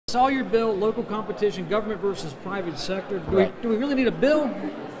Saw your bill, local competition, government versus private sector. Right. Do we really need a bill?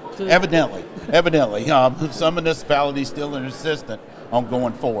 Evidently. Some municipalities still are insistent on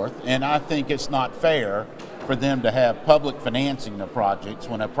going forth, and I think it's not fair for them to have public financing the projects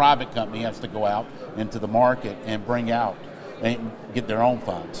when a private company has to go out into the market and bring out and get their own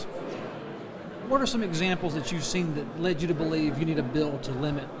funds. What are some examples that you've seen that led you to believe you need a bill to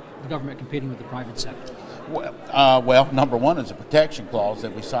limit the government competing with the private sector? Well, number one is a protection clause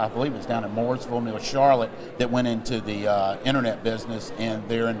that we saw, I believe it was down in Morrisville, and it was Charlotte that went into the internet business, and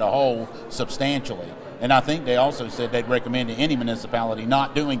they're in the hole substantially. And I think they also said they'd recommend to any municipality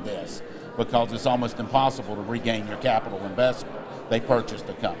not doing this because it's almost impossible to regain your capital investment. They purchased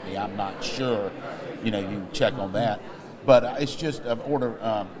the company. I'm not sure, you can check on that. But it's just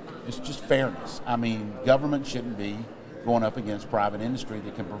it's just fairness. I mean, government shouldn't be going up against private industry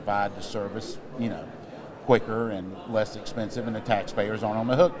that can provide the service, quicker and less expensive, and the taxpayers aren't on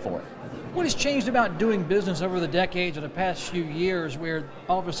the hook for it. What has changed about doing business over the decades or the past few years where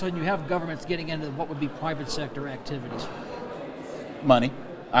all of a sudden you have governments getting into what would be private sector activities? Money.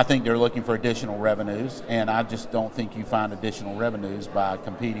 I think they're looking for additional revenues, and I just don't think you find additional revenues by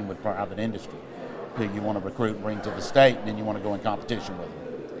competing with private industry, who you want to recruit and bring to the state, and then you want to go in competition with them.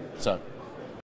 So